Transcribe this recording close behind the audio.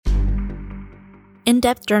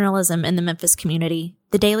In-depth journalism in the Memphis community,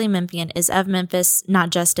 the Daily Memphian is of Memphis,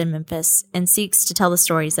 not just in Memphis, and seeks to tell the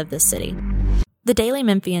stories of this city.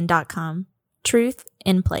 TheDailyMemphian.com. Truth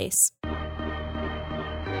in place.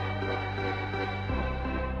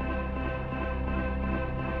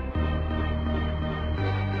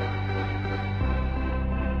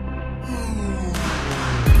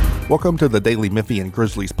 Welcome to the Daily Memphian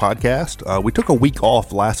Grizzlies podcast. We took a week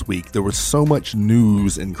off last week. There was so much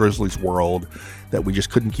news in Grizzlies world that we just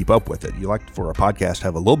couldn't keep up with it. You like for a podcast to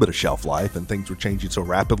have a little bit of shelf life, and things were changing so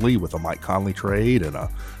rapidly with a Mike Conley trade and a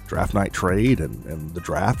draft night trade and the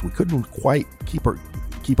draft. We couldn't quite keep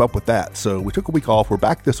up with that. So we took a week off. We're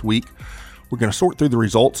back this week. We're going to sort through the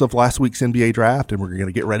results of last week's NBA draft, and we're going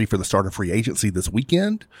to get ready for the start of free agency this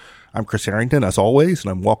weekend. I'm Chris Herrington, as always,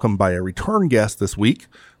 and I'm welcomed by a return guest this week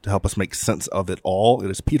to help us make sense of it all. It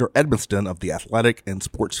is Peter Edmiston of The Athletic and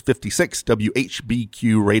Sports 56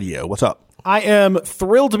 WHBQ Radio. What's up? I am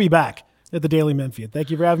thrilled to be back at the Daily Memphian.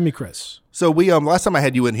 Thank you for having me, Chris. So we last time I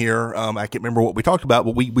had you in here, I can't remember what we talked about,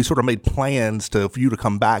 but we sort of made plans for you to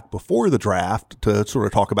come back before the draft to sort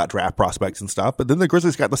of talk about draft prospects and stuff. But then the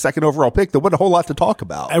Grizzlies got the second overall pick. There wasn't a whole lot to talk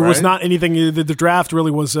about. It was not anything. The draft really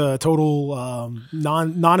was a total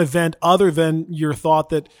non-event, other than your thought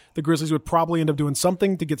that the Grizzlies would probably end up doing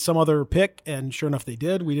something to get some other pick, and sure enough, they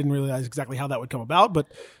did. We didn't realize exactly how that would come about, but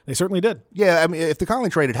they certainly did. Yeah, I mean, if the Conley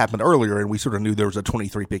trade had happened earlier and we sort of knew there was a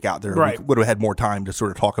 23 pick out there, right, we would have had more time to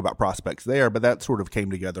sort of talk about prospects there, but that sort of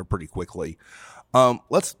came together pretty quickly.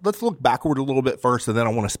 Let's look backward a little bit first, and then I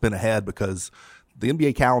want to spin ahead because the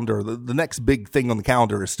NBA calendar, the next big thing on the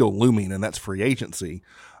calendar is still looming, and that's free agency.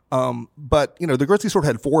 But, you know, the Grizzlies sort of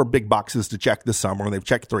had four big boxes to check this summer, and they've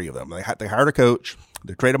checked three of them. They hired a coach,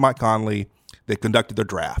 they traded Mike Conley, they conducted their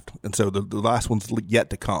draft, and so the last one's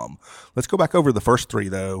yet to come. Let's go back over the first three,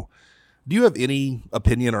 though. Do you have any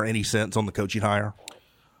opinion or any sense on the coaching hire?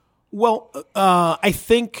 Well, I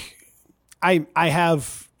think I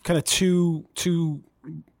have kind of two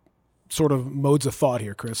sort of modes of thought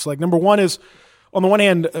here, Chris. Like, number one is, on the one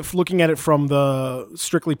hand, if looking at it from the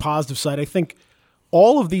strictly positive side, I think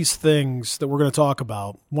all of these things that we're going to talk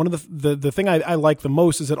about, one of the thing I like the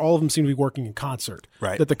most is that all of them seem to be working in concert.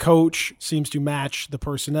 Right. That the coach seems to match the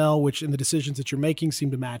personnel, which in the decisions that you're making seem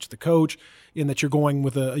to match the coach, in that you're going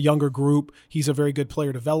with a younger group. He's a very good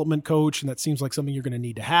player development coach, and that seems like something you're going to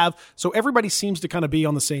need to have. So everybody seems to kind of be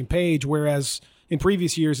on the same page, whereas in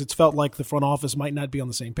previous years it's felt like the front office might not be on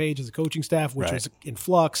the same page as the coaching staff, which was in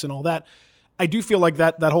flux and all that. I do feel like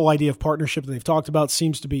that whole idea of partnership that they've talked about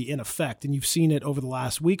seems to be in effect, and you've seen it over the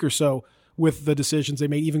last week or so with the decisions they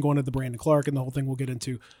made, even going to the Brandon Clark and the whole thing we'll get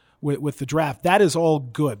into with the draft. That is all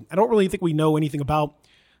good. I don't really think we know anything about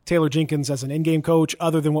Taylor Jenkins as an in-game coach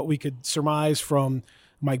other than what we could surmise from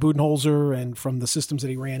Mike Budenholzer and from the systems that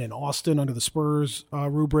he ran in Austin under the Spurs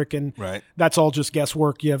rubric, and that's all just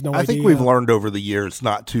guesswork. You have no idea. I think we've learned over the years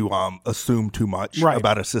not to assume too much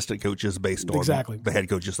about assistant coaches based on the head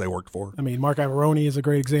coaches they worked for. I mean, Mark Ivoroni is a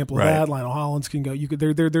great example of that. Lionel Hollins can go.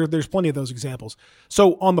 There's plenty of those examples.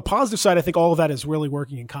 So on the positive side, I think all of that is really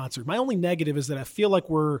working in concert. My only negative is that I feel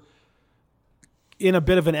like we're in a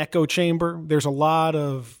bit of an echo chamber. There's a lot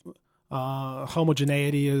of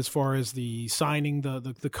homogeneity as far as the signing,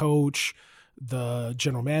 the coach, the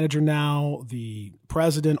general manager now, the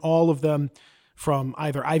president, all of them from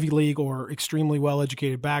either Ivy League or extremely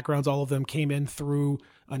well-educated backgrounds. All of them came in through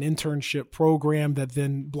an internship program that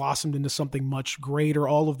then blossomed into something much greater.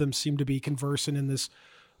 All of them seem to be conversant in this,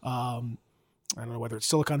 I don't know whether it's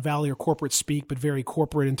Silicon Valley or corporate speak, but very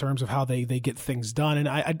corporate in terms of how they get things done.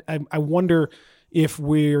 And I wonder if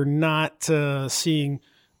we're not seeing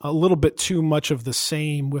a little bit too much of the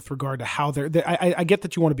same with regard to how I get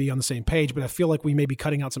that you want to be on the same page, but I feel like we may be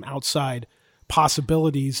cutting out some outside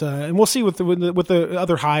possibilities, and we'll see with the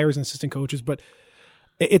other hires and assistant coaches. But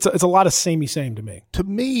it's a lot of samey same to me. To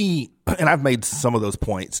me, and I've made some of those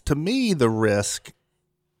points. To me, the risk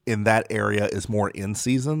in that area is more in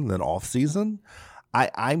season than off season.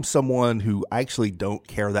 I'm someone who actually don't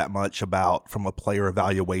care that much about, from a player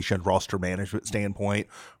evaluation, roster management standpoint.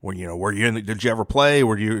 When did you ever play?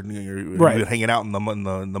 Were you hanging out in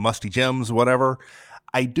the musty gyms, whatever?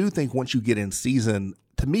 I do think once you get in season,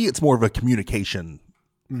 to me, it's more of a communication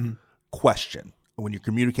question. When you're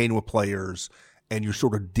communicating with players and you're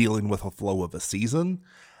sort of dealing with a flow of a season,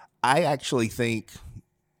 I actually think,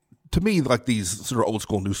 to me, like these sort of old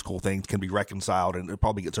school, new school things can be reconciled, and it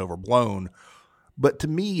probably gets overblown. But to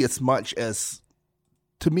me,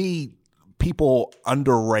 people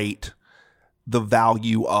underrate the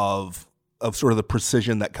value of sort of the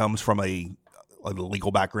precision that comes from a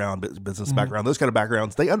legal background, business background, those kind of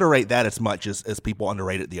backgrounds. They underrate that as much as people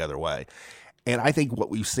underrate it the other way. And I think what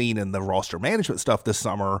we've seen in the roster management stuff this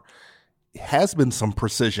summer has been some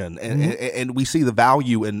precision, and we see the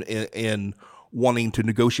value in wanting to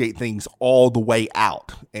negotiate things all the way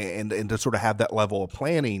out and to sort of have that level of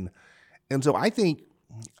planning. And so I think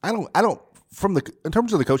I don't in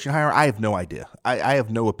terms of the coaching hire, I have no idea. I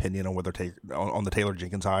have no opinion on whether on the Taylor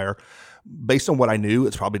Jenkins hire. Based on what I knew,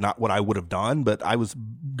 it's probably not what I would have done, but I was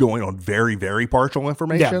going on very, very partial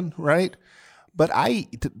information, right? But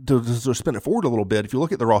to spin it forward a little bit, if you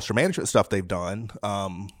look at the roster management stuff they've done,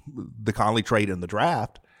 the Conley trade and the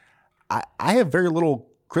draft, I have very little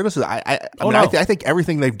criticism. I think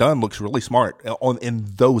everything they've done looks really smart in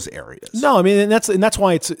those areas. No, I mean, and that's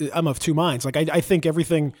why I'm of two minds. Like I think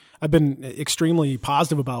everything, I've been extremely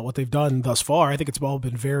positive about what they've done thus far. I think it's all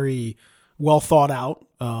been very well thought out,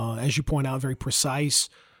 as you point out, very precise.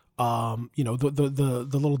 The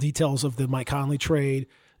little details of the Mike Conley trade,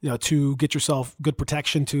 to get yourself good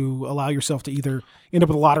protection, to allow yourself to either end up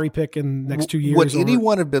with a lottery pick in the next 2 years. Would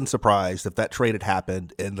anyone have been surprised if that trade had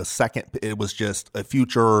happened and the second it was just a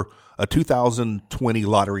 2020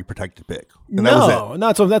 lottery protected pick? And that was it.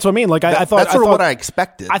 That's what I mean. Like I thought that's what I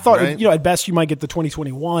expected. I thought right? At best you might get the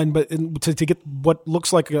 2021, but to get what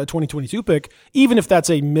looks like a 2022 pick, even if that's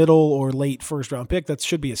a middle or late first round pick, that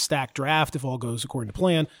should be a stacked draft if all goes according to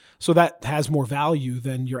plan. So that has more value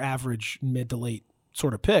than your average mid to late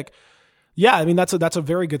sort of pick. Yeah, I mean that's a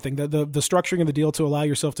very good thing. The structuring of the deal to allow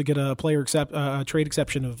yourself to get a trade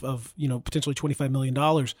exception of potentially $25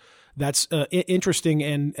 million. That's interesting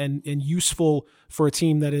and useful for a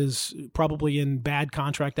team that is probably in bad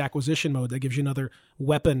contract acquisition mode. That gives you another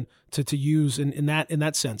weapon to use in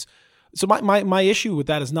that sense. So my issue with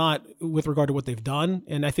that is not with regard to what they've done,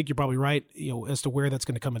 and I think you're probably right, as to where that's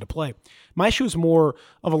going to come into play. My issue is more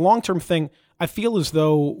of a long-term thing. I feel as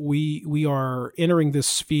though we are entering this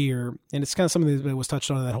sphere, and it's kind of something that was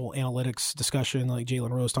touched on in that whole analytics discussion, like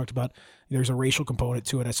Jalen Rose talked about. There's a racial component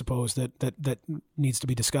to it, I suppose, that needs to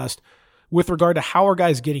be discussed with regard to how are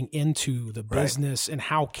guys getting into the business, and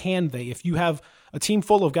how can they? If you have a team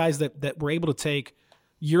full of guys that were able to take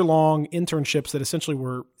year-long internships that essentially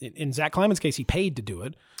were, in Zach Kleiman's case, he paid to do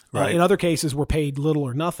it. In other cases, were paid little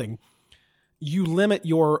or nothing. You limit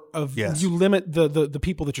you limit the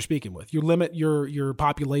people that you're speaking with. You limit your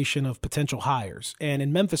population of potential hires. And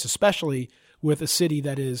in Memphis, especially with a city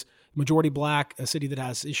that is majority black, a city that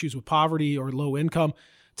has issues with poverty or low income,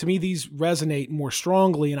 to me, these resonate more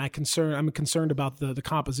strongly. And I'm concerned about the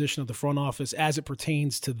composition of the front office as it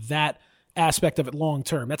pertains to that aspect of it long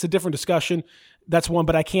term. That's a different discussion. That's one,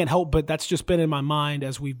 but I can't help but that's just been in my mind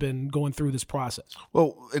as we've been going through this process.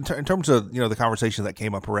 Well, in terms of the conversation that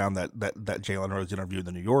came up around that Jalen Rose interview in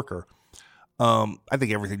the New Yorker, I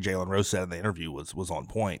think everything Jalen Rose said in the interview was on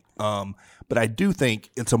point. But I do think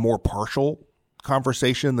it's a more partial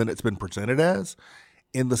conversation than it's been presented as,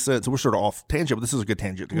 in the sense we're sort of off tangent, but this is a good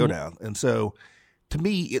tangent to go down. And so, to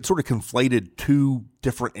me, it sort of conflated two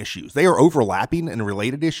different issues. They are overlapping and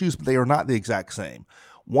related issues, but they are not the exact same.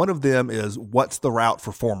 One of them is what's the route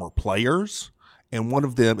for former players, and one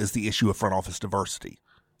of them is the issue of front office diversity.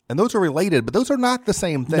 And those are related, but those are not the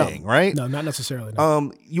same thing, right? No, not necessarily.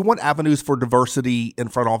 No. You want avenues for diversity in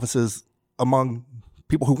front offices among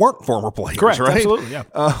people who weren't former players, correct, right? Absolutely, yeah.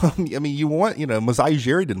 I mean, you want, Masai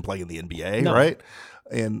Ujiri didn't play in the NBA, right?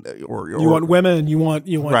 And or you want women, you want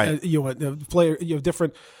right. You want a player,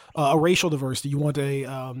 different a racial diversity. You want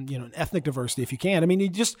an ethnic diversity if you can. I mean,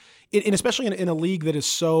 and especially in a league that is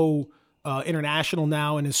so international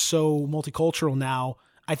now and is so multicultural now.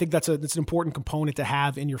 I think that's an important component to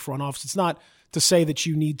have in your front office. It's not to say that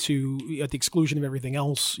you need to at the exclusion of everything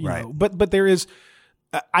else, but there is.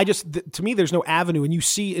 To me, there's no avenue, and you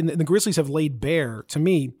see, and the Grizzlies have laid bare to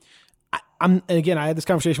me. And again, I had this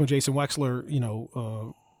conversation with Jason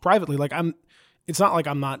Wexler, privately. Like it's not like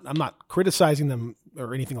I'm not criticizing them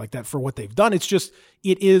or anything like that for what they've done. It's just,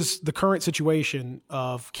 it is the current situation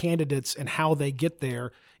of candidates and how they get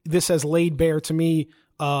there. This has laid bare to me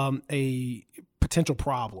a potential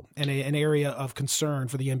problem and an area of concern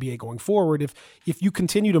for the NBA going forward. If you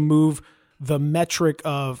continue to move the metric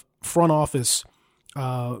of front office,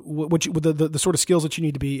 the sort of skills that you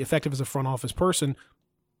need to be effective as a front office person,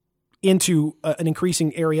 into an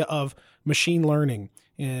increasing area of machine learning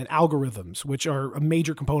and algorithms, which are a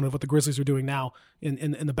major component of what the Grizzlies are doing now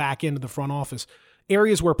in the back end of the front office.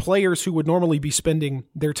 Areas where players who would normally be spending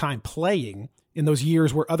their time playing in those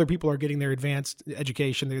years where other people are getting their advanced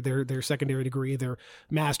education, their secondary degree, their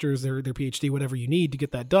master's, their PhD, whatever you need to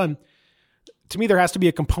get that done. To me, there has to be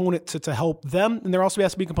a component to help them, and there also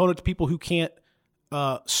has to be a component to people who can't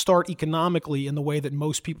start economically in the way that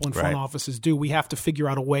most people in front offices do. We have to figure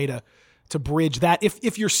out a way to bridge that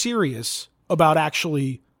if you're serious about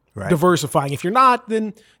actually diversifying. If you're not,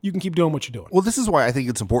 then you can keep doing what you're doing. Well, this is why I think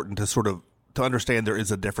it's important to to understand there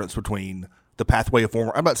is a difference between the pathway of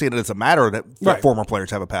former. I'm not saying that it's a matter that former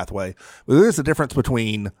players have a pathway, but there is a difference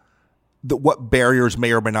between what barriers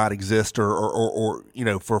may or may not exist, or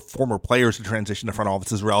for former players to transition to front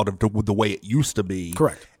offices relative to the way it used to be.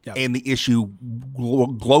 Correct. Yep. And the issue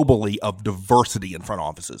globally of diversity in front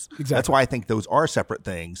offices. Exactly. That's why I think those are separate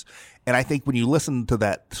things. And I think when you listen to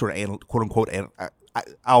that sort of quote unquote,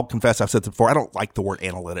 I'll confess I've said this before, I don't like the word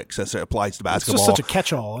analytics as it applies to basketball. It's just such a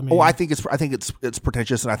catch-all. I think it's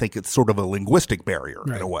pretentious, and I think it's sort of a linguistic barrier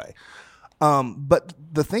in a way. But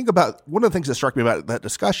one of the things that struck me about that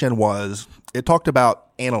discussion was it talked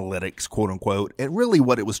about analytics, quote unquote, and really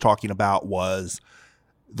what it was talking about was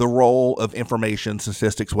the role of information,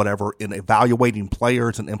 statistics, whatever, in evaluating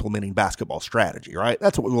players and implementing basketball strategy, right?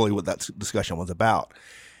 That's what that discussion was about.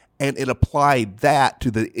 And it applied that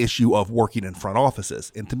to the issue of working in front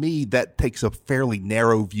offices. And to me, that takes a fairly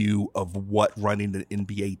narrow view of what running an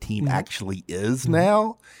NBA team actually is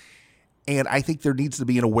now. And I think there needs to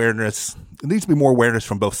be more awareness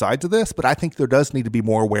from both sides of this, but I think there does need to be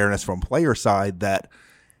more awareness from player side that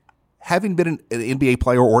having been an NBA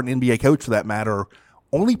player or an NBA coach for that matter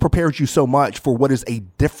only prepares you so much for what is a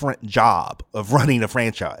different job of running a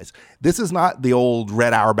franchise. This is not the old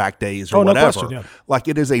Red Auerbach days or whatever. No question, yeah. Like,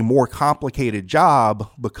 it is a more complicated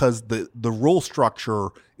job because the rule structure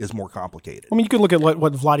is more complicated. I mean, you can look at what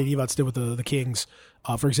Vlade Divac did with the Kings,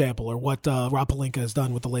 for example, or what Rob Pelinka has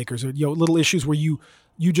done with the Lakers, or little issues where you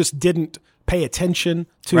just didn't pay attention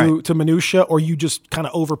to minutia, or you just kind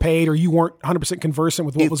of overpaid, or you weren't 100% conversant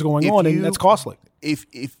with what was going on, and that's costly. If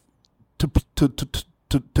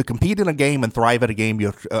to compete in a game and thrive at a game, you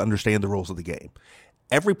have to understand the rules of the game.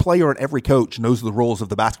 Every player and every coach knows the rules of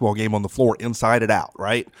the basketball game on the floor inside and out,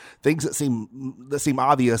 right? Things that seem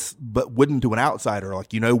obvious but wouldn't to an outsider,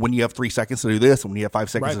 like when you have 3 seconds to do this and when you have 5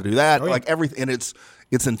 seconds to do that, like everything, and it's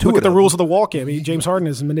intuitive. Look at the rules of the wall game. I mean, James Harden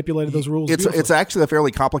has manipulated those rules. It's actually a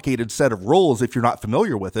fairly complicated set of rules if you're not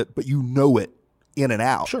familiar with it, but you know it in and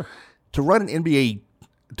out. Sure. To run an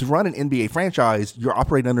NBA franchise, you're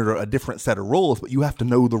operating under a different set of rules, but you have to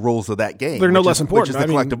know the rules of that game. They're no less important. Which is the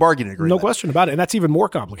collective bargaining agreement. No question about it, and that's even more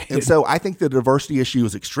complicated. And so I think the diversity issue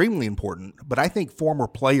is extremely important, but I think former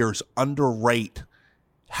players underrate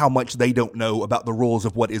how much they don't know about the rules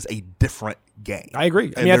of what is a different game. I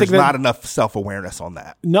agree. I think there's not enough self-awareness on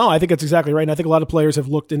that. No, I think that's exactly right, and I think a lot of players have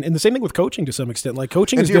looked, and the same thing with coaching to some extent. Like,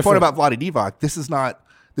 coaching is different. And to your point about Vlade Divac, this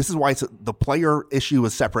is why the player issue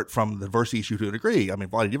is separate from the diversity issue to a degree. I mean,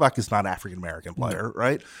 Vlade Divac is not an African-American player,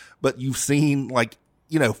 right? But you've seen,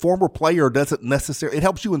 former player doesn't necessarily – it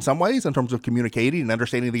helps you in some ways in terms of communicating and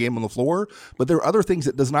understanding the game on the floor, but there are other things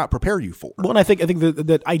it does not prepare you for. Well, and I think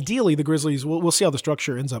that ideally the Grizzlies – we'll see how the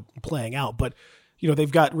structure ends up playing out, but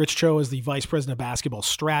they've got Rich Cho as the vice president of basketball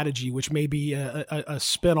strategy, which may be a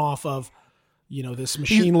spinoff of – this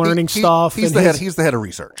machine learning stuff. He's the head of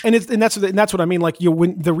research, and that's what I mean. Like,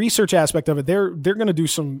 when the research aspect of it, they're going to do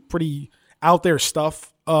some pretty out there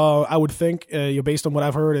stuff. I would think, based on what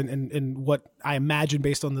I've heard and what I imagine,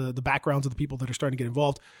 based on the backgrounds of the people that are starting to get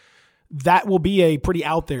involved, that will be a pretty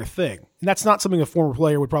out there thing. And that's not something a former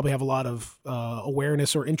player would probably have a lot of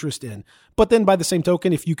awareness or interest in. But then, by the same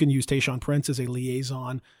token, if you can use Tayshaun Prince as a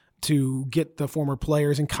liaison to get the former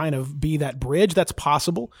players and kind of be that bridge, that's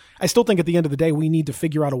possible. I still think at the end of the day, we need to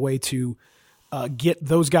figure out a way to get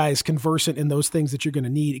those guys conversant in those things that you're going to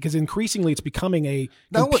need, because increasingly it's becoming a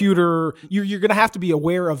computer. You're going to have to be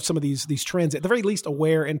aware of some of these trends, at the very least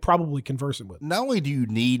aware and probably conversant with. Not only do you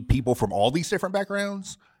need people from all these different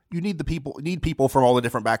backgrounds, you need people from all the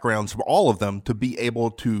different backgrounds, from all of them, to be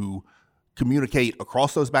able to communicate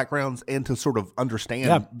across those backgrounds and to sort of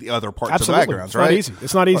understand the other parts of the backgrounds, right?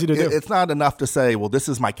 It's not easy to do. It's not enough to say, well, this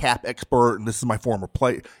is my cap expert and this is my former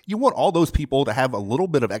player. You want all those people to have a little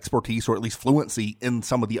bit of expertise or at least fluency in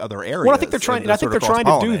some of the other areas. Well, I think they're trying. I think they're trying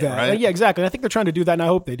to do that. Right? Yeah, exactly. I think they're trying to do that, and I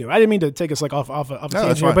hope they do. I didn't mean to take us off a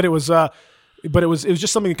tangent here, but it was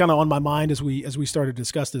just something kind of on my mind as we started to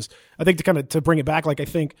discuss this. I think to bring it back, I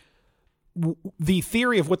think the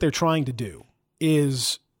theory of what they're trying to do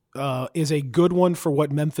is a good one for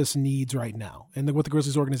what Memphis needs right now, and what the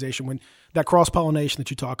Grizzlies organization, when that cross-pollination that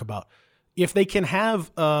you talk about, if they can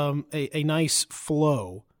have a nice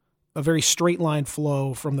flow, a very straight line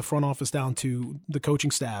flow from the front office down to the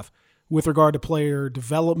coaching staff, with regard to player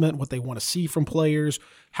development, what they want to see from players,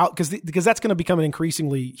 because that's going to become an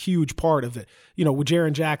increasingly huge part of it. With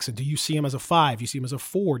Jaren Jackson, do you see him as a 5? Do you see him as a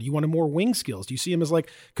 4? Do you want him more wing skills? Do you see him as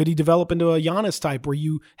could he develop into a Giannis type where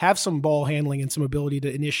you have some ball handling and some ability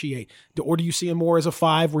to initiate? Or do you see him more as a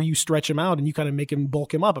 5 where you stretch him out and you kind of make him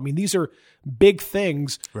bulk him up? I mean, these are big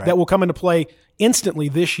things that will come into play instantly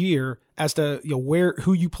this year as to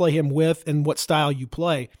who you play him with and what style you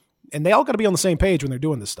play. And they all got to be on the same page when they're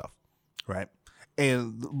doing this stuff. Right.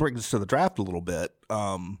 And brings us to the draft a little bit.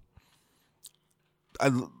 The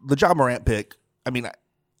Ja Morant pick,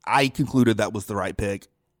 I concluded that was the right pick.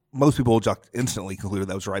 Most people instantly concluded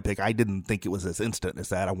that was the right pick. I didn't think it was as instant as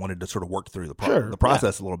that. I wanted to sort of work through the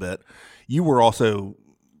process a little bit. You were also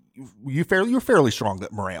you're fairly strong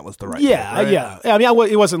that Morant was the right pick, right? Yeah.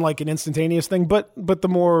 It wasn't like an instantaneous thing, but the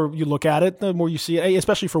more you look at it, the more you see it,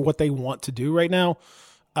 especially for what they want to do right now.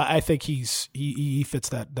 I think he fits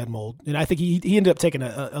that mold, and I think he ended up taking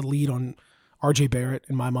a lead on RJ Barrett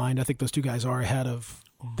in my mind. I think those two guys are ahead of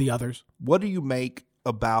the others. What do you make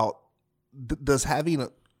about does having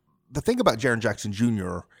the thing about Jaren Jackson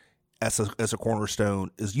Jr. as a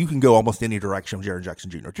cornerstone is you can go almost any direction with Jaren Jackson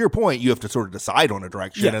Jr. To your point, you have to sort of decide on a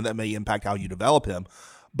direction, and that may impact how you develop him.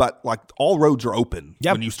 But all roads are open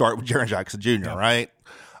when you start with Jaren Jackson Jr. Right?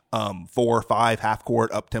 4, 5, half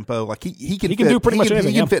court, up tempo. He can do pretty much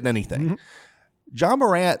anything. He can fit in anything. Mm-hmm. Ja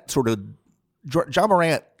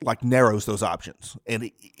Morant narrows those options,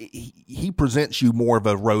 and he presents you more of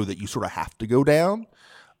a road that you sort of have to go down.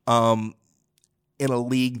 In a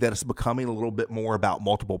league that is becoming a little bit more about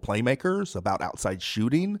multiple playmakers, about outside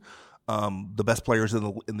shooting. The best players in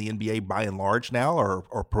the NBA by and large now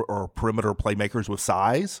are perimeter playmakers with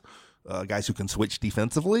size. Guys who can switch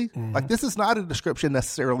defensively. Mm-hmm. This is not a description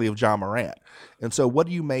necessarily of Ja Morant. And so what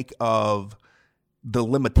do you make of the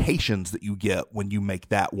limitations that you get when you make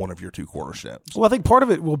that one of your two cornerstones? Well, I think part of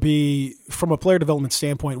it will be from a player development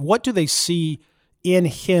standpoint. What do they see in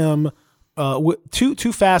him?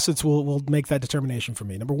 Two facets will make that determination for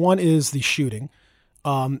me. Number one is the shooting.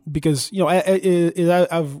 Because,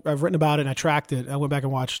 I've written about it and I tracked it. I went back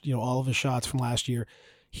and watched, all of his shots from last year.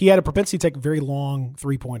 He had a propensity to take very long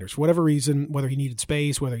 3-pointers for whatever reason, whether he needed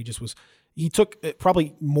space, whether he took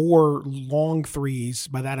probably more long threes.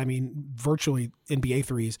 By that, I mean virtually NBA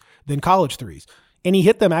threes than college threes. And he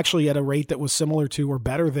hit them actually at a rate that was similar to or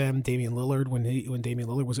better than Damian Lillard when Damian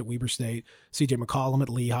Lillard was at Weber State, CJ McCollum at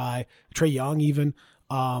Lehigh, Trae Young even.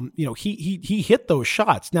 He hit those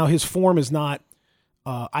shots. Now his form is not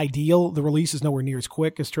ideal. The release is nowhere near as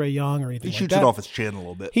quick as Trae Young or anything. He shoots it off his chin a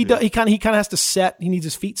little bit. He kind of has to set. He needs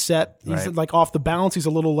his feet set. He's off the bounce. He's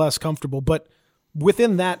a little less comfortable, but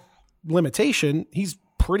within that limitation, he's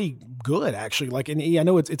pretty good actually. And I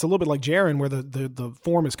know it's a little bit like Jaren where the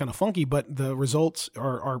form is kind of funky, but the results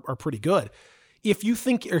are pretty good. If you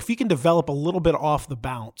can develop a little bit off the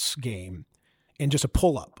bounce game and just a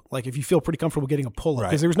pull up, if you feel pretty comfortable getting a pull up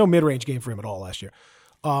because there was no mid range game for him at all last year,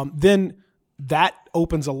 then that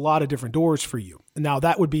opens a lot of different doors for you. Now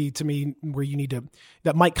that would be to me where you need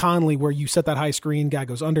that Mike Conley, where you set that high screen, guy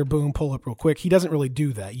goes under, boom, pull up real quick. He doesn't really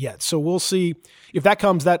do that yet. So we'll see if that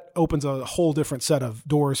comes, that opens a whole different set of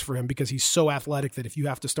doors for him because he's so athletic that if you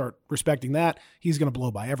have to start respecting that, he's going to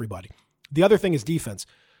blow by everybody. The other thing is defense.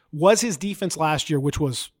 Was his defense last year, which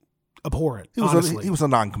was abhorrent. He was a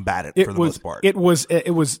non-combatant for the most part. It was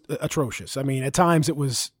atrocious. I mean, at times it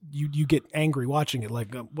was, you get angry watching it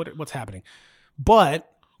what's happening? But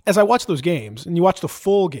as I watched those games, and you watch the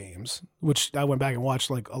full games, which I went back and watched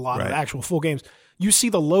a lot of actual full games, you see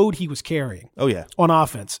the load he was carrying. Oh yeah, on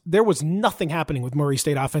offense. There was nothing happening with Murray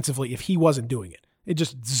State offensively if he wasn't doing it. It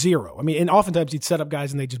just zero. I mean, and oftentimes he'd set up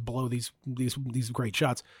guys and they just blow these great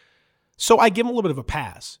shots. So I give him a little bit of a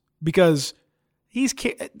pass because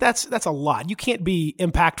that's a lot. You can't be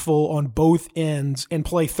impactful on both ends and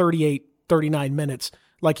play 38, 39 minutes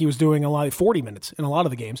like he was doing 40 minutes in a lot of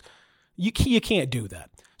the games. You can't do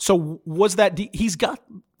that. So was that he's got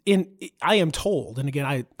I am told, and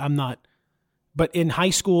again I'm not, but in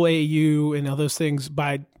high school AAU and all those things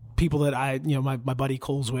by people that my buddy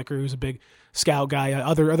Cole Zwicker, who's a big scout guy,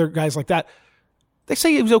 other guys like that, they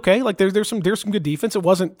say it was okay. There's some good defense. It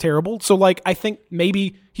wasn't terrible. So I think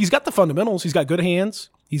maybe he's got the fundamentals. He's got good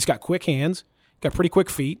hands. He's got quick hands. Got pretty quick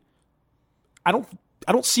feet. I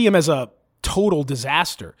don't see him as a total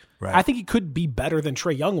disaster. Right. I think he could be better than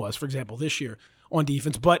Trae Young was, for example, this year on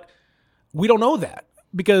defense, but we don't know that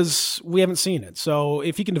because we haven't seen it. So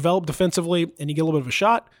if he can develop defensively and he get a little bit of a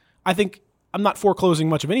shot, I think I'm not foreclosing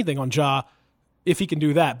much of anything on Ja if he can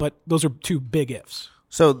do that, but those are two big ifs.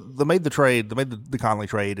 So they made the trade, they made the Conley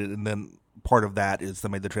trade, and then part of that is they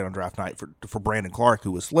made the trade on draft night for Brandon Clark,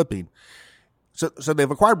 who was slipping. So they've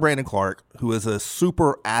acquired Brandon Clark, who is a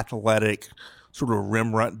super athletic sort of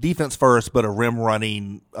rim run defense first, but a rim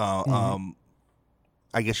running.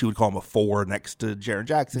 I guess you would call him a 4 next to Jaren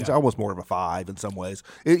Jackson. He's almost more of a 5 in some ways.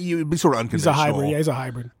 You'd be sort of unconventional. He's a hybrid. Yeah, he's a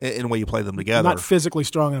hybrid. In the way you play them together. Not physically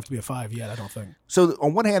strong enough to be a 5 yet, I don't think. So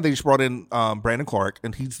on one hand, they just brought in Brandon Clark,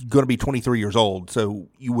 and he's going to be 23 years old, so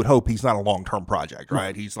you would hope he's not a long-term project,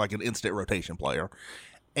 right? He's like an instant rotation player.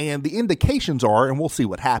 And the indications are, and we'll see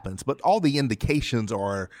what happens, but all the indications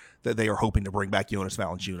are that they are hoping to bring back Jonas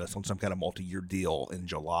Valanciunas on some kind of multi-year deal in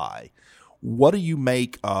July. What do you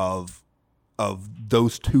make of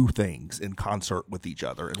those two things in concert with each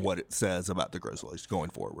other and what it says about the Grizzlies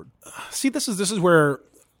going forward? See, this is where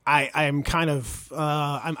I'm kind of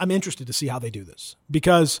I'm interested to see how they do this,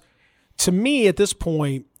 because to me at this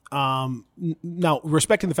point, now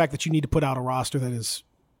respecting the fact that you need to put out a roster that is,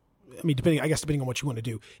 I mean, depending on what you want to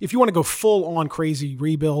do. If you want to go full on crazy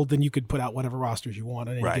rebuild, then you could put out whatever rosters you want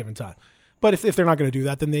at any given time. But if they're not going to do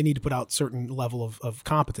that, then they need to put out certain level of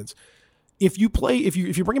competence. If you're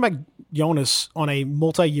bringing back Jonas on a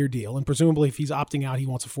multi-year deal, and presumably if he's opting out, he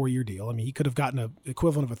wants a 4-year deal. I mean, he could have gotten an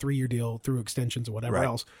equivalent of a 3-year deal through extensions or whatever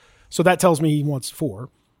else. So that tells me he wants 4.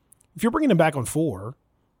 If you're bringing him back on 4,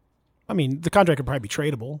 I mean, the contract could probably be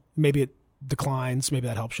tradable. Maybe it declines. Maybe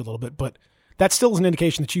that helps you a little bit. But that still is an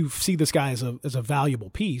indication that you see this guy as a valuable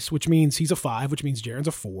piece, which means he's a 5, which means Jaren's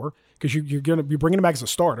a 4, because you're going to be bringing him back as a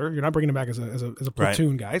starter. You're not bringing him back as a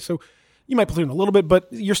platoon guy. So you might platoon a little bit, but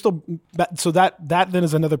you're still – so that then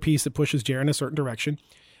is another piece that pushes Jaren in a certain direction.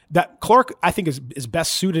 That Clark, I think, is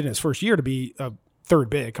best suited in his first year to be a third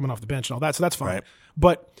big coming off the bench and all that, so that's fine. Right.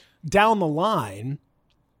 But down the line,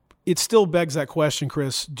 it still begs that question,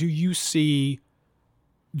 Chris, do you see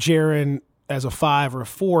Jaren as a 5 or a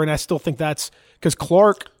 4? And I still think that's – because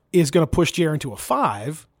Clark is going to push Jaren to a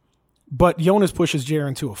 5, but Jonas pushes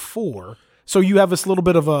Jaren to a 4. So you have this little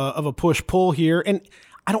bit of a push-pull here, and –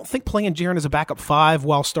 I don't think playing Jaren as a backup 5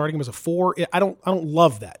 while starting him as a 4. I don't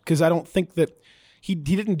love that, because I don't think that he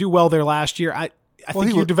didn't do well there last year. I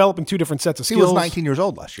think you're developing two different sets of skills. He was 19 years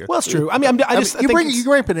old last year. Well, that's true. I mean, you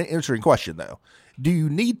bring up an interesting question though. Do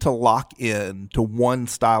you need to lock in to one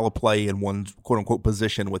style of play in one quote unquote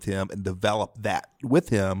position with him and develop that with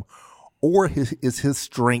him, or is his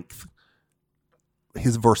strength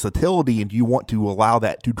his versatility, and do you want to allow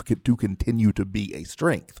that to continue to be a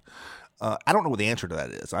strength? I don't know what the answer to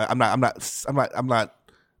that is. I'm not.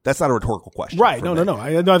 That's not a rhetorical question, right? No.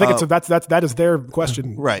 I think that is their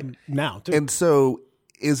question, right now. Too. And so,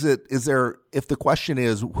 is there? If the question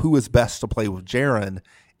is who is best to play with Jaren,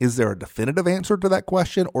 is there a definitive answer to that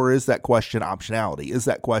question, or is that question optionality? Is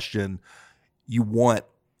that question you want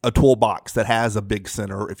a toolbox that has a big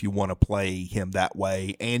center if you want to play him that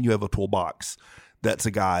way, and you have a toolbox that's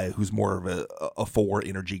a guy who's more of a 4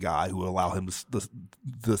 energy guy who will allow him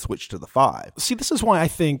to switch to the 5. See, this is why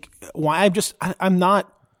I'm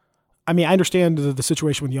not. I mean, I understand the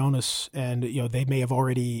situation with Jonas, and they may have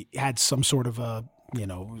already had some sort of a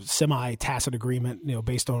semi-tacit agreement,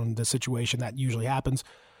 based on the situation that usually happens.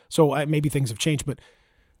 So maybe things have changed, but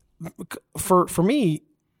for me,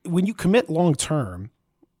 when you commit long term,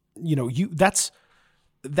 that's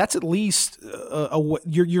at least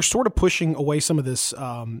you're sort of pushing away some of this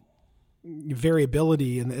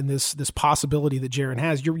variability and this possibility that Jaren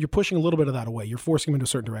has. You're pushing a little bit of that away. You're forcing him into a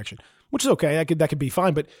certain direction, which is okay. That could be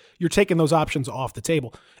fine, but you're taking those options off the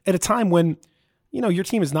table at a time when your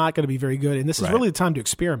team is not going to be very good, and this is really the time to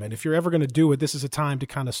experiment. If you're ever going to do it, this is a time to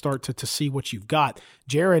kind of start to see what you've got.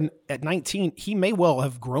 Jaren at 19, he may well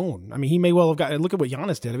have grown. I mean, he may well have got. Look at what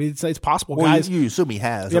Giannis did. I mean, it's possible, guys. You assume he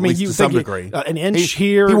has. At least to some degree, an inch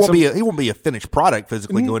here. He won't be a finished product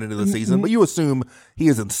physically going into the season, but you assume he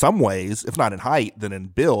is in some ways, if not in height, then in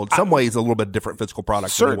build, some ways a little bit different physical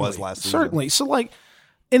product than he was last season. Certainly. So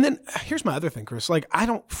and then here's my other thing, Chris.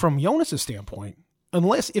 From Jonas's standpoint,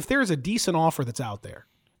 if there is a decent offer that's out there.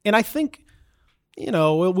 And I think,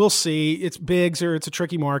 we'll see. It's bigs or it's a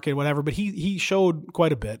tricky market, whatever. But he showed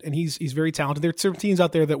quite a bit, and he's very talented. There are some teams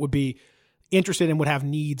out there that would be interested and would have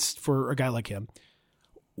needs for a guy like him.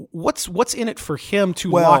 What's in it for him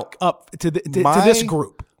to lock up to this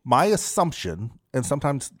group? My assumption, and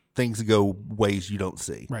sometimes things go ways you don't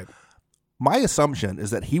see. Right. My assumption is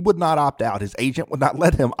that he would not opt out. His agent would not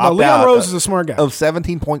let him opt Leon out. Rose is a smart guy. Of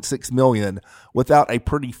 $17.6 million without a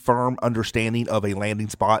pretty firm understanding of a landing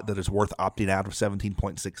spot that is worth opting out of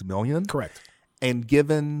 $17.6 million. Correct. And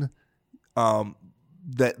given that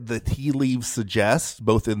the tea leaves suggest,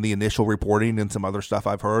 both in the initial reporting and some other stuff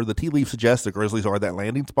I've heard, the tea leaves suggest the Grizzlies are that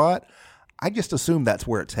landing spot. I just assume that's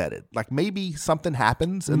where it's headed. Like maybe something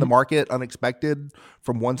happens in the market, unexpected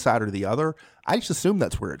from one side or the other. I just assume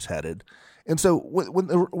that's where it's headed. And so when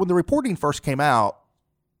the reporting first came out,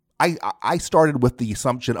 I started with the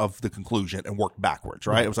assumption of the conclusion and worked backwards,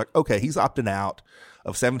 right? It was like, okay, he's opting out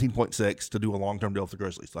of 17.6 to do a long-term deal with the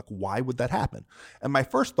Grizzlies. Like, why would that happen? And my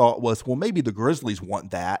first thought was, well, maybe the Grizzlies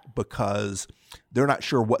want that because they're not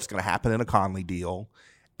sure what's going to happen in a Conley deal.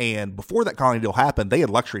 And before that Conley deal happened, they had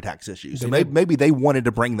luxury tax issues. And maybe they wanted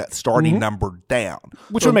to bring that starting number down.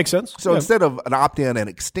 Which would make sense. So instead of an opt-in and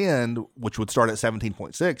extend, which would start at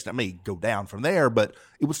 17.6, that may go down from there, but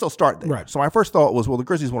it would still start there. Right. So my first thought was, well, the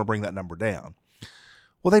Grizzlies want to bring that number down.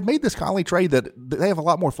 Well, they've made this Conley trade that they have a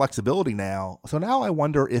lot more flexibility now. So now I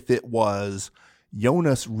wonder if it was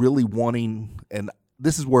Jonas really wanting, and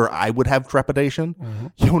this is where I would have trepidation.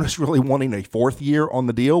 Jonas really wanting a fourth year on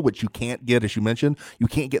the deal, which you can't get, as you mentioned. You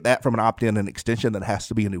can't get that from an opt-in and extension that has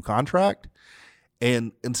to be a new contract.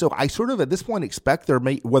 And so I sort of at this point expect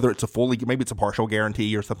whether it's maybe it's a partial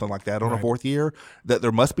guarantee or something like that on a fourth year, that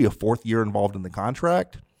there must be a fourth year involved in the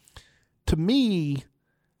contract. To me,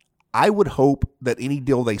 I would hope that any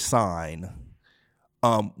deal they sign,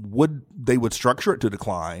 they would structure it to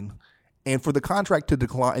decline. And for the contract to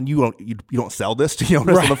decline, and you don't sell this to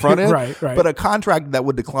Jonas on the front end, right. But a contract that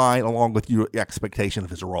would decline along with your expectation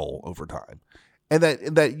of his role over time, and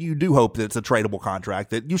that you do hope that it's a tradable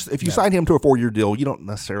contract. That if you sign him to a 4-year deal, you don't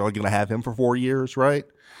necessarily going to have him for 4 years, right?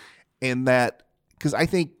 And that because I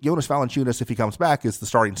think Jonas Valanciunas, if he comes back, is the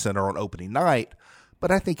starting center on opening night,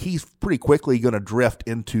 but I think he's pretty quickly going to drift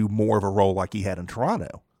into more of a role like he had in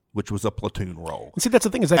Toronto, which was a platoon role. See, that's the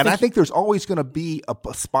thing I think there's always going to be a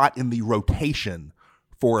spot in the rotation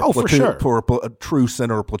for a true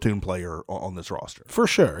center or platoon player on this roster. For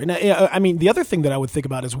sure. And I mean, the other thing that I would think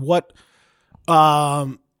about is what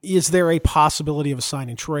is there a possibility of a sign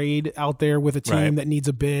and trade out there with a team that needs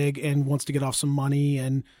a big and wants to get off some money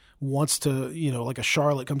and wants to, like a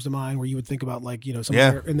Charlotte comes to mind where you would think about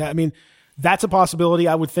somewhere. And that, I mean, that's a possibility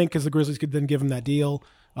I would think because the Grizzlies could then give him that deal.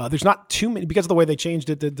 There's not too many because of the way they changed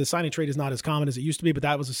it. The sign and trade is not as common as it used to be, but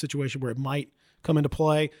that was a situation where it might come into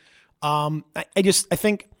play. I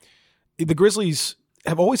think the Grizzlies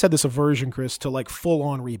have always had this aversion, Chris, to full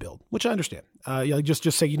on rebuild, which I understand.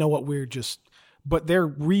 Just say, you know what, but they're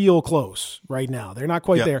real close right now. They're not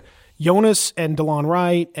quite there. Jonas and DeLon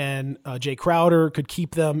Wright and Jay Crowder could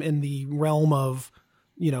keep them in the realm of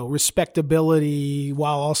respectability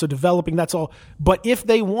while also developing. That's all. But if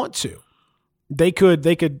they want to, they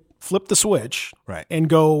could flip the switch and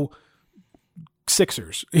go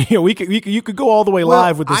Sixers. You could go all the way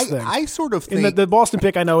live with this thing. I sort of think the Boston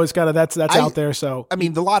pick I know is kind of that's out there. So I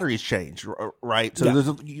mean the lottery's changed, right?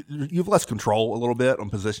 So you have less control a little bit on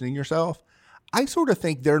positioning yourself. I sort of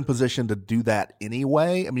think they're in position to do that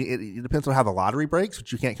anyway. I mean it depends on how the lottery breaks,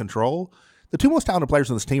 which you can't control. The two most talented players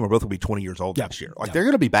on this team are both going to be 20 years old next year. They're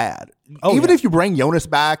going to be bad. Even if you bring Jonas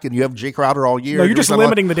back and you have Jay Crowder all year. No, you're just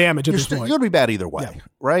limiting the damage at this point. You're going to be bad either way,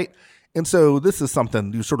 right? And so this is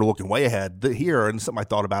something you're sort of looking way ahead here, and something I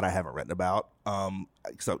thought about I haven't written about.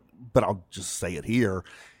 But I'll just say it here.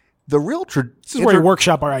 The real this is where you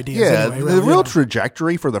workshop our ideas. Anyway, the real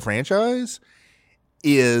trajectory for the franchise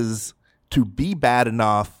is to be bad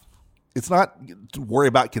enough. It's not to worry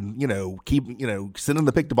about sending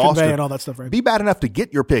the pick to Boston and all that stuff. Right? Be bad enough to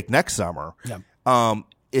get your pick next summer. Yeah.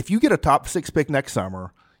 If you get a top 6 pick next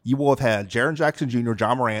summer, you will have had Jaren Jackson Jr.,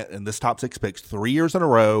 John Morant, and this top 6 picks 3 years in a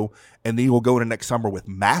row, and then you will go into next summer with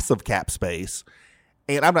massive cap space.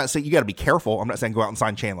 And I'm not saying you got to be careful. I'm not saying go out and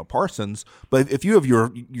sign Chandler Parsons, but if you have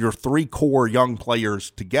your 3 core young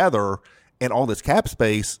players together and all this cap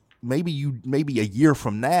space, maybe a year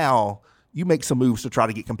from now you make some moves to try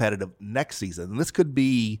to get competitive next season. And this could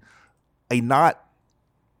be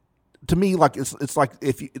to me, it's like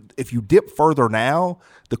if you dip further now,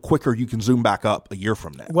 the quicker you can zoom back up a year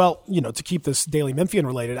from now. Well, to keep this Daily Memphian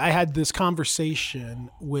related, I had this conversation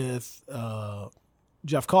with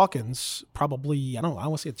Jeff Calkins probably, I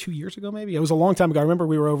want to say 2 years ago maybe. It was a long time ago. I remember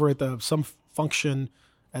we were over at some function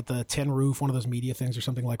at the Tin Roof, one of those media things or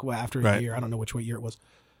something after a year. I don't know which year it was.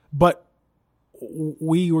 But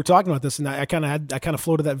we were talking about this, and I kind of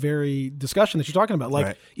floated that very discussion that you're talking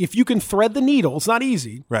about. If you can thread the needle, it's not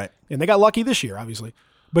easy, right? And they got lucky this year, obviously.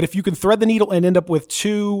 But if you can thread the needle and end up with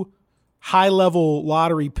 2 high-level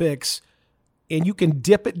lottery picks, and you can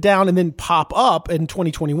dip it down and then pop up in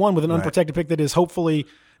 2021 with an unprotected pick that is hopefully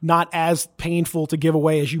not as painful to give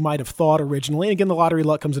away as you might have thought originally. And again, the lottery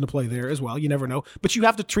luck comes into play there as well. You never know. But you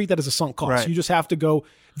have to treat that as a sunk cost. Right. You just have to go.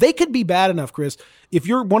 They could be bad enough, Chris. If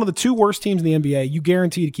you're one of the 2 worst teams in the NBA, you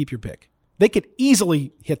guarantee to keep your pick. They could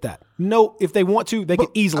easily hit that. No, if they want to, they could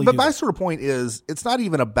easily do that. But my sort of point is, it's not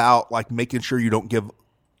even about like making sure you don't give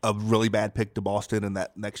a really bad pick to Boston in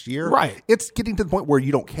that next year. Right. It's getting to the point where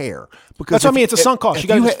you don't care. Because that's what I mean. It's a sunk cost.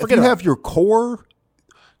 If you have your cores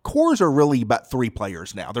are really about 3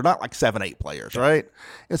 players now. They're not like 7, 8 players, right?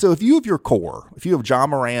 And so if you have your core, if you have John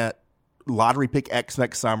Morant, lottery pick X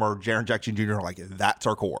next summer, Jaren Jackson Jr., like that's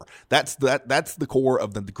our core. That's the core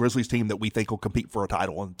of the Grizzlies team that we think will compete for a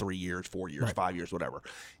title in 3 years, 4 years, 5 years, whatever.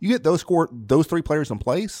 You get those 3 players in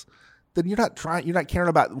place, then you're not caring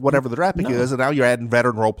about whatever the draft pick is, and now you're adding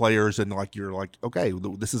veteran role players, and you're like, okay,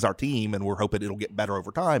 this is our team, and we're hoping it'll get better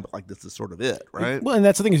over time. But this is sort of it, right? Well, and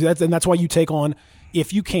that's the thing that's why you take on,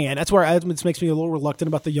 if you can. That's where it makes me a little reluctant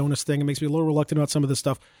about the Jonas thing. It makes me a little reluctant about some of this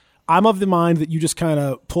stuff. I'm of the mind that you just kind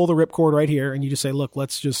of pull the ripcord right here, and you just say, look,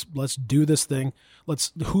 let's do this thing.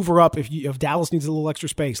 Let's hoover up. If Dallas needs a little extra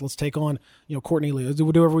space, let's take on Courtney Lee. Let's do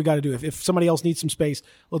whatever we got to do. If somebody else needs some space,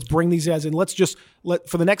 let's bring these guys in. Let's just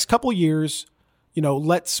for the next couple of years,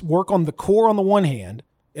 let's work on the core on the one hand,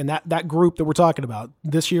 and that group that we're talking about.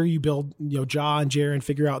 This year, you build Ja and Jaren,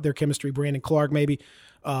 figure out their chemistry. Brandon Clark, maybe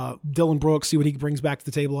Dylan Brooks, see what he brings back to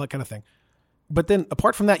the table, that kind of thing. But then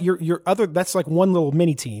apart from that, your other, that's like one little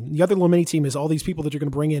mini team. The other little mini team is all these people that you're going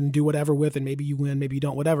to bring in and do whatever with, and maybe you win, maybe you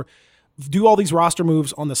don't, whatever. Do all these roster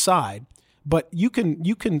moves on the side. But you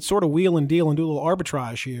can sort of wheel and deal and do a little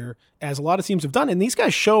arbitrage here, as a lot of teams have done. And these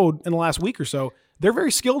guys showed in the last week or so, they're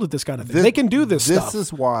very skilled at this kind of thing. They can do this stuff. This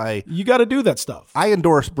is why you got to do that stuff. I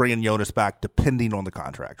endorse bringing Jonas back depending on the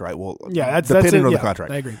contract, right? Well, that's depending it. on Yeah, the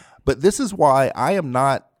contract. I agree. But this is why I am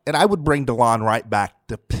not. And I would bring DeLon Wright back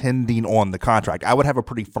depending on the contract. I would have a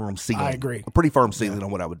pretty firm ceiling. I agree. A pretty firm ceiling on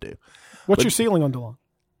what I would do. What's your ceiling on DeLon?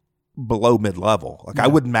 Below mid-level. I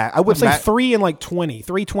would match. I would say 3 and 20.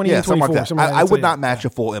 3, 20, and 24. Something like that. I would not match a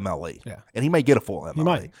full MLE. Yeah. And he may get a full MLE. He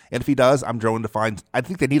might. And if he does, I'm going to find. I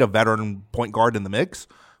think they need a veteran point guard in the mix.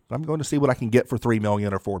 But I'm going to see what I can get for $3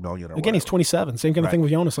 million or $4 million. Or again, he's 27. Same kind of thing with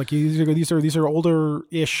Jonas. Like these are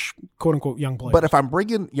older-ish, quote unquote, young players. But if I'm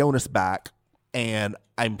bringing Jonas back, and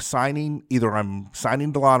I'm signing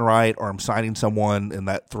DeLon Wright, or I'm signing someone in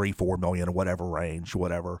that $3-4 million or whatever range,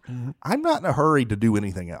 whatever. Mm-hmm. I'm not in a hurry to do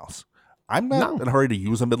anything else. I'm not in a hurry to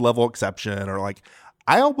use a mid-level exception, or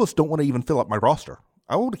I almost don't want to even fill up my roster.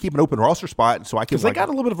 I want to keep an open roster spot so I can. Because they got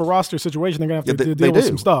a little bit of a roster situation. They're going to have to deal with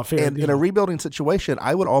some stuff here. And in a rebuilding situation,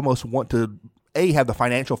 I would almost want to have the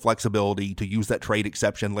financial flexibility to use that trade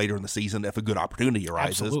exception later in the season if a good opportunity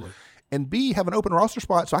arises. Absolutely. And B, have an open roster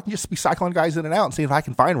spot so I can just be cycling guys in and out and see if I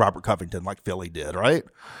can find Robert Covington like Philly did, right?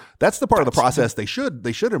 That's the part of the process they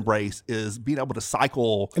should embrace, is being able to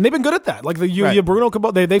cycle. And they've been good at that. Like Bruno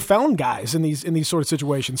Cabot, they found guys in these sort of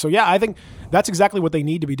situations. So yeah, I think that's exactly what they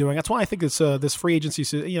need to be doing. That's why I think this free agency,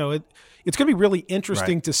 it's going to be really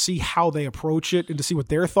interesting to see how they approach it and to see what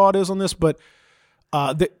their thought is on this. But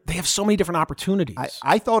they have so many different opportunities.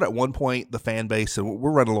 I thought at one point the fan base, and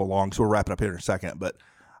we're running a little long, so we'll wrap it up here in a second, but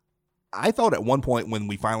I thought at one point when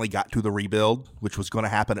we finally got to the rebuild, which was going to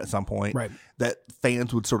happen at some point, that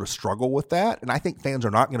fans would sort of struggle with that. And I think fans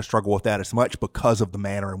are not going to struggle with that as much because of the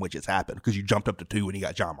manner in which it's happened, because you jumped up to 2 and you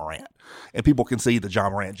got John Morant. And people can see the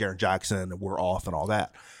John Morant, Jaren Jackson, we're off and all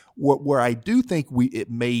that. Where I do think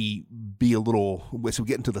it may be a little, as we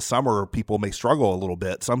get into the summer, people may struggle a little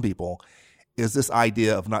bit, some people, is this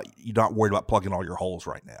idea of you're not worried about plugging all your holes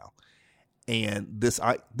right now. And this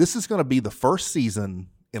is going to be the first season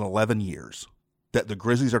in 11 years that the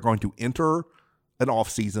Grizzlies are going to enter an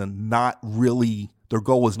offseason their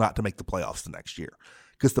goal is not to make the playoffs the next year.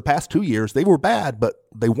 Because the past 2 years, they were bad, but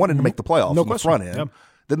they wanted to make the playoffs on the front end. Yep.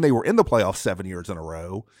 Then they were in the playoffs 7 years in a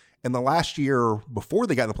row. And the last year before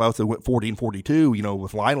they got in the playoffs, they went 40-42,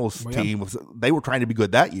 with Lionel's team. They were trying to be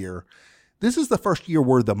good that year. This is the first year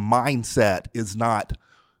where the mindset is not,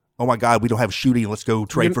 oh my God, we don't have shooting, let's go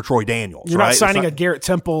trade for Troy Daniels. You're not signing a Garrett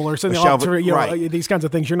Temple or something, these kinds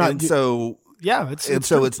of things. You're not. And so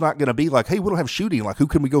it's not going to be like, hey, we don't have shooting. Like, who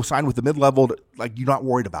can we go sign with the mid-level? You're not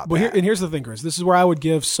worried about that. And here's the thing, Chris. This is where I would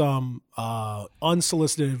give some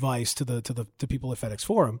unsolicited advice to people at FedEx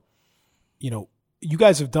Forum. You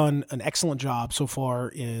guys have done an excellent job so far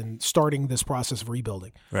in starting this process of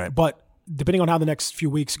rebuilding. Right. But depending on how the next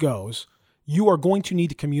few weeks goes, you are going to need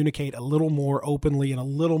to communicate a little more openly and a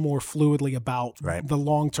little more fluidly about the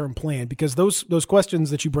long-term plan, because those questions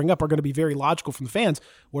that you bring up are going to be very logical from the fans.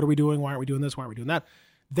 What are we doing? Why aren't we doing this? Why aren't we doing that?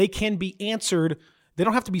 They can be answered. They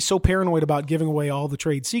don't have to be so paranoid about giving away all the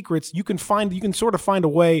trade secrets. You can sort of find a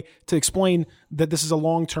way to explain that this is a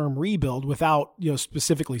long-term rebuild without,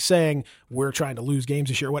 specifically saying we're trying to lose games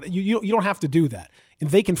this year. You don't have to do that. And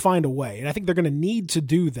they can find a way. And I think they're going to need to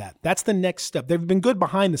do that. That's the next step. They've been good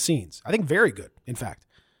behind the scenes. I think very good, in fact.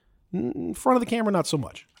 In front of the camera, not so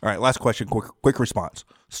much. All right, last question, quick response.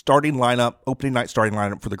 Opening night starting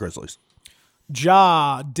lineup for the Grizzlies.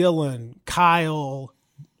 Ja, Dylan, Kyle,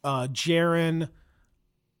 Jaren,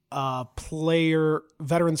 player,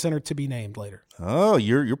 veteran center to be named later. Oh,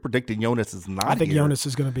 you're predicting Jonas is not. I think here. Jonas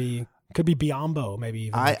is going to be. Could be Biombo, maybe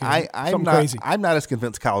even. I'm not crazy. I'm not as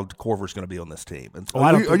convinced Kyle Korver's going to be on this team.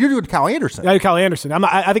 Are you doing Kyle Anderson? Yeah, Kyle Anderson.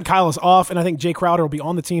 I think Kyle is off, and I think Jay Crowder will be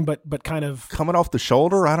on the team, but kind of coming off the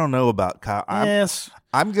shoulder. I don't know about Kyle. Yes,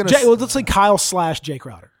 I'm going to. Let's say Kyle / Jay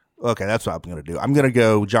Crowder. Okay, that's what I'm going to do. I'm going to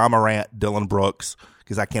go John Morant, Dylan Brooks,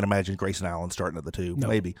 because I can't imagine Grayson Allen starting at the two. No.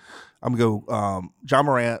 Maybe I'm going to go John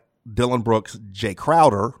Morant, Dylan Brooks, Jay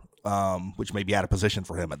Crowder. Which may be out of position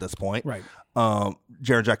for him at this point. Right.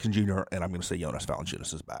 Jaren Jackson Jr., and I'm going to say Jonas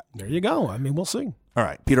Valanciunas is back. There you go. I mean, we'll see. All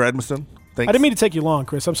right. Peter Edmiston, thanks. I didn't mean to take you long,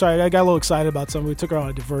 Chris. I'm sorry. I got a little excited about something. We took her on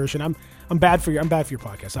a diversion. I'm bad for your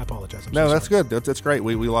podcast. I apologize. That's good. That's great.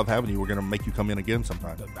 We love having you. We're going to make you come in again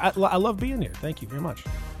sometime. I love being here. Thank you very much.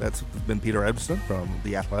 That's been Peter Edmiston from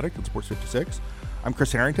The Athletic and Sports 56. I'm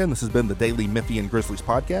Chris Herrington. This has been the Daily Memphian Grizzlies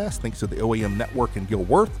podcast. Thanks to the OAM Network and Gil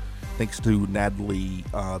Worth. Thanks to Natalie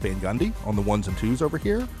Van Gundy on the ones and twos over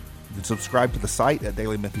here. You can subscribe to the site at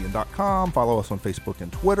dailymemphian.com. Follow us on Facebook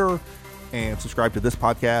and Twitter. And subscribe to this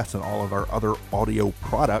podcast and all of our other audio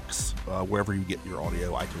products, wherever you get your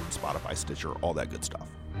audio, iTunes, Spotify, Stitcher, all that good stuff.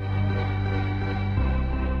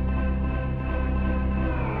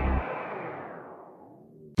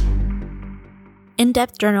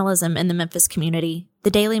 In-depth journalism in the Memphis community,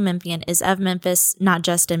 the Daily Memphian is of Memphis, not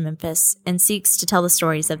just in Memphis, and seeks to tell the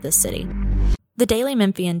stories of this city.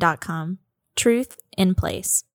 TheDailyMemphian.com. Truth in place.